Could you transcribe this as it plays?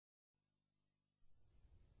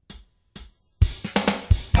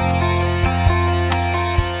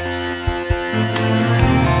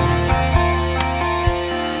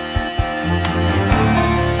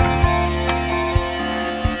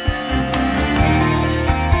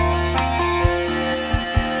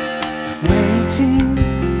waiting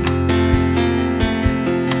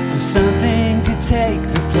for something to take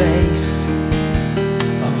the place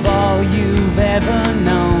of all you've ever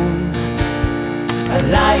known, a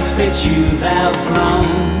life that you've outgrown,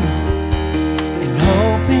 and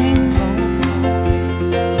hoping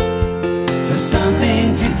for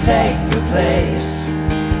something to take the place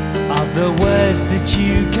of the words that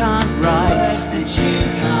you can't write, and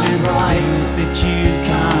things that you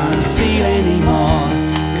can't feel anymore,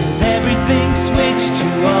 'cause everything's switched to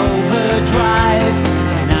overdrive,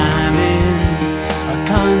 and I'm in a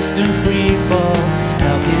constant freefall.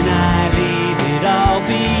 How can I leave it all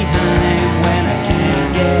behind when I can't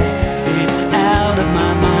get it out of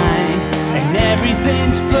my mind, and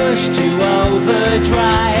everything's pushed to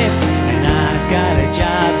overdrive, and I've got a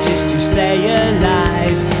job just to stay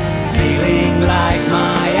alive, feeling like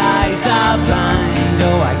my eyes are blind.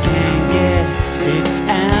 Oh, I can't get it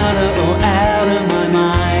out of my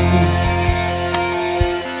mind.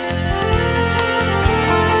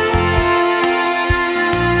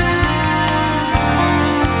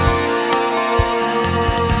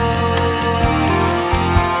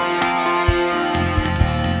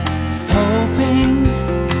 Hoping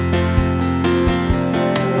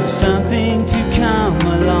for something to come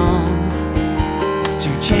along to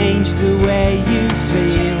change the way you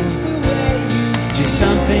feel, just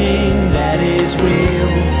something that is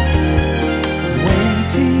real.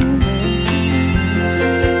 Waiting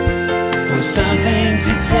for something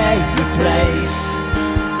to take the place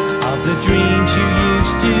of the dreams you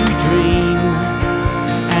used to dream,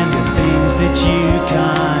 and the things that you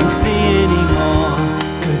can't see anymore,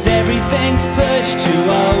 'cause everything's pushed to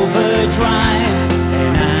overdrive,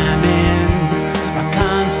 and I'm in a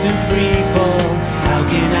constant freefall. How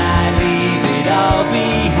can I leave it all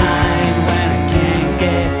behind when I can't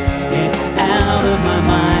get it out of my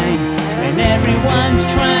mind, and everyone's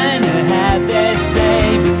trying to have their say,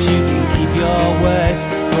 but you can keep your words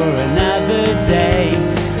for another day.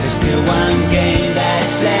 There's still one game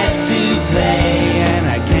that's left to play, and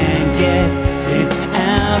I can't get it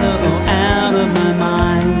out of my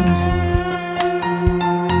mind.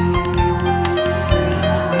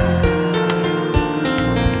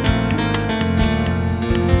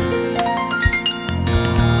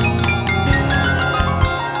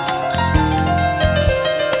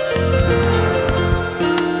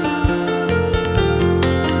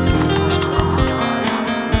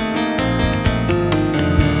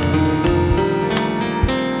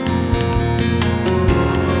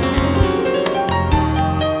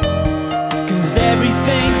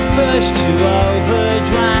 Everything's pushed to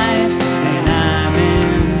overdrive, and I'm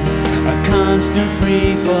in a constant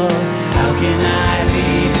freefall. How can I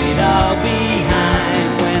leave it all behind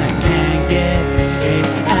when I can't get it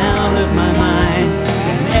out of my mind,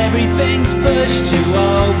 and everything's pushed to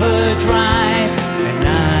overdrive, and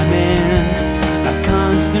I'm in a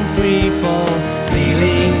constant freefall.